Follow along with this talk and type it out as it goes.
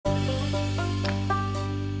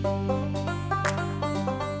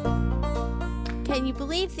you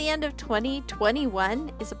believe the end of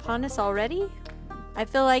 2021 is upon us already? I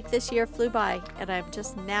feel like this year flew by and I'm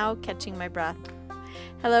just now catching my breath.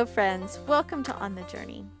 Hello friends, welcome to On the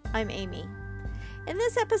Journey. I'm Amy. In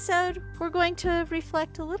this episode, we're going to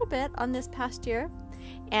reflect a little bit on this past year,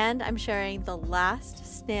 and I'm sharing the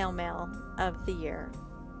last snail mail of the year.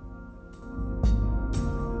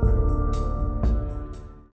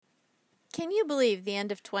 Can you believe the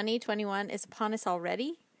end of 2021 is upon us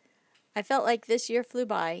already? I felt like this year flew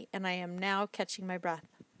by and I am now catching my breath.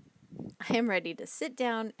 I am ready to sit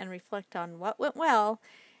down and reflect on what went well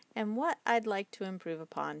and what I'd like to improve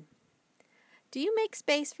upon. Do you make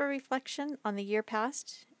space for reflection on the year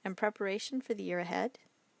past and preparation for the year ahead?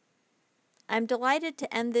 I'm delighted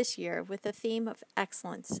to end this year with the theme of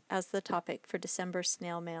excellence as the topic for December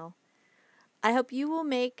snail mail. I hope you will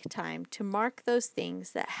make time to mark those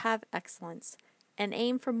things that have excellence and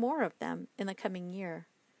aim for more of them in the coming year.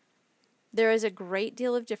 There is a great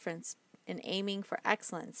deal of difference in aiming for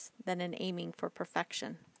excellence than in aiming for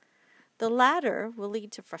perfection. The latter will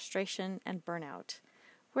lead to frustration and burnout,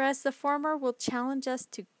 whereas the former will challenge us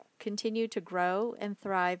to continue to grow and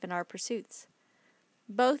thrive in our pursuits,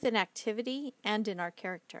 both in activity and in our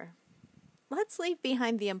character. Let's leave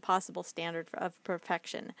behind the impossible standard of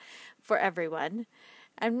perfection for everyone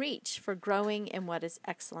and reach for growing in what is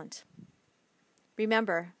excellent.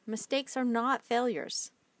 Remember, mistakes are not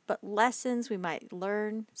failures, but lessons we might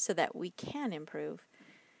learn so that we can improve.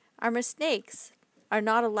 Our mistakes are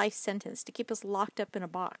not a life sentence to keep us locked up in a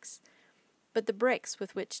box, but the bricks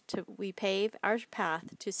with which we pave our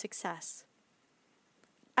path to success.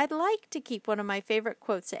 I'd like to keep one of my favorite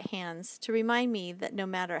quotes at hand to remind me that no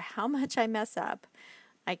matter how much I mess up,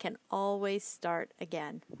 I can always start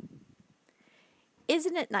again.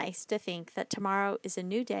 Isn't it nice to think that tomorrow is a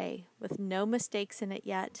new day with no mistakes in it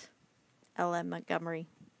yet? L.M. Montgomery.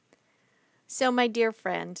 So, my dear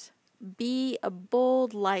friend, be a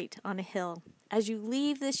bold light on a hill as you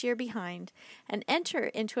leave this year behind and enter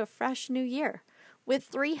into a fresh new year with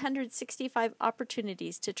 365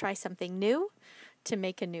 opportunities to try something new, to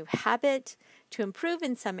make a new habit, to improve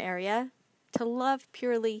in some area, to love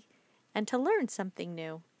purely, and to learn something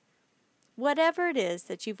new. Whatever it is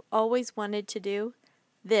that you've always wanted to do,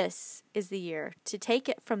 this is the year to take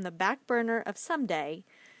it from the back burner of someday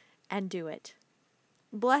and do it.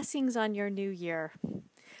 Blessings on your new year.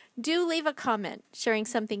 Do leave a comment sharing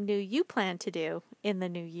something new you plan to do in the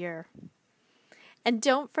new year. And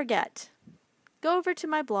don't forget, go over to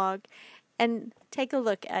my blog and take a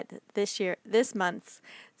look at this month's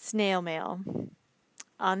snail mail.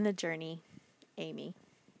 On the Journey, Amy.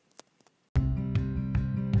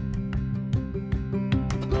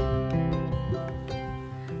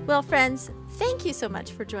 Well, friends, thank you so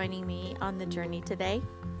much for joining me on the journey today.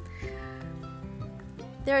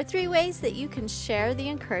 There are 3 ways that you can share the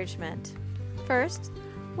encouragement. First,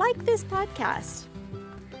 like this podcast.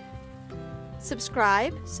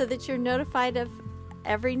 Subscribe so that you're notified of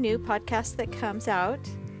every new podcast that comes out.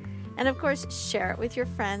 And of course, share it with your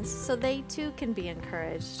friends so they too can be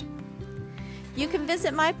encouraged. You can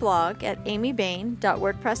visit my blog at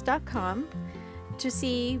amybain.wordpress.com to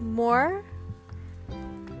see more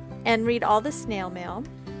and read all the snail mail.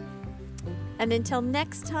 And until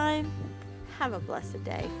next time, have a blessed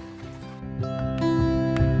day.